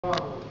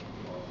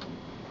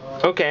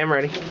Okay, I'm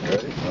ready.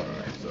 Ready?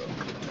 Alright, so.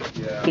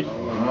 Yeah.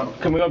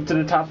 Can we go up to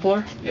the top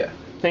floor? Yeah.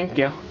 Thank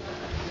you.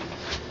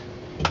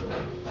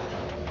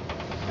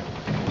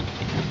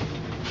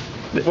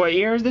 What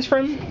year is this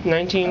from?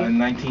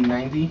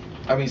 1990?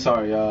 I mean,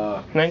 sorry,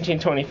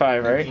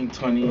 1925, right?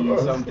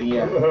 1920 something,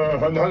 yeah. No,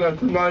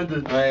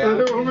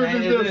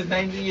 1990. It is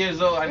 90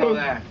 years old, I know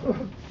that.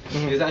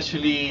 It's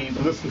actually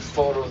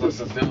photos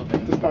of the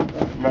building. This is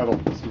not metal,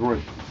 this is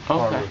wood.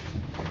 Okay.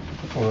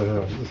 Oh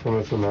yeah, this one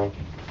is metal.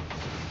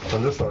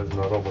 And this side is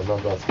metal, but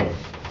not that side.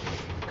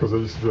 Because there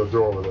used to be a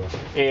door over there.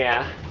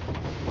 Yeah.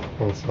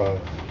 On the side.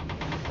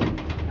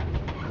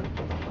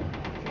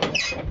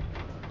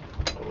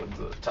 Over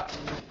to the top.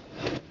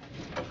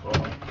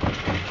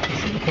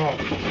 This is the top.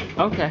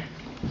 Okay.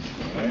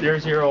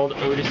 There's your old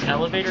Otis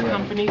elevator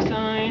company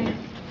sign.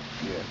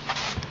 Yeah.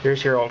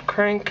 Here's your old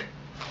crank.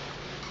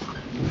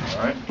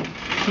 Alright.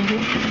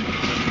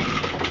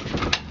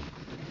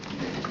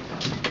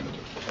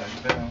 Back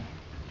down.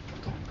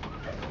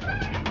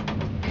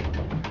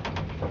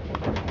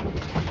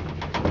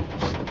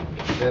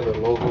 They have the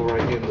logo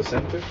right here in the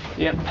center.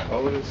 Yep.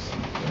 Otis.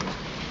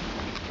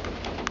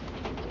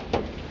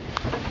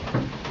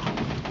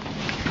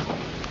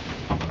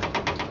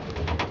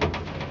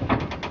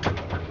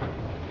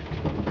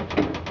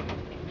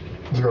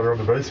 You gotta go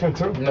to the basement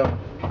too? No.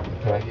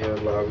 Okay. Right here,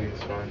 lobby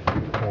is fine.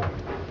 Okay.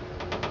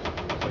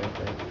 Same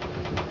thing.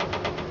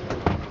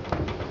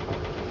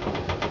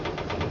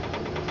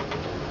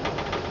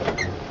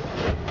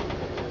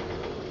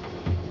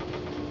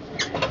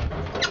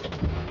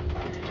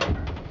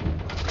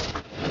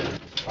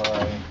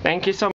 Thank you so much.